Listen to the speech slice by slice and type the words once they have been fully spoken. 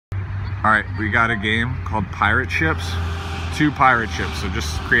All right, we got a game called Pirate Ships. 2 pirate ships, so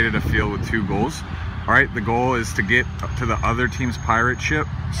just created a field with 2 goals. All right, the goal is to get to the other team's pirate ship,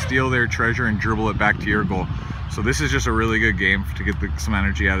 steal their treasure, and dribble it back to your goal. So this is just a really good game to get some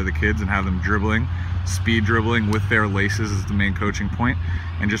energy out of the kids and have them dribbling, speed dribbling with their laces is the main coaching point,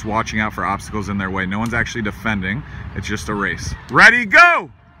 and just watching out for obstacles in their way. No one's actually defending, it's just a race. Ready,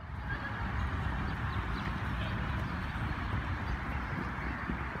 go!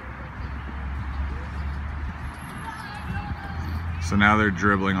 So now they're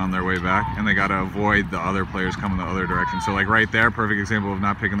dribbling on their way back, and they got to avoid the other players coming the other direction. So like right there, perfect example of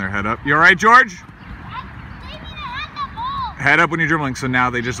not picking their head up. You all right, George? Head up when you're dribbling. So now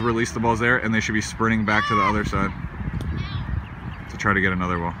they just release the balls there, and they should be sprinting back to the other side to try to get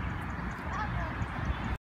another ball.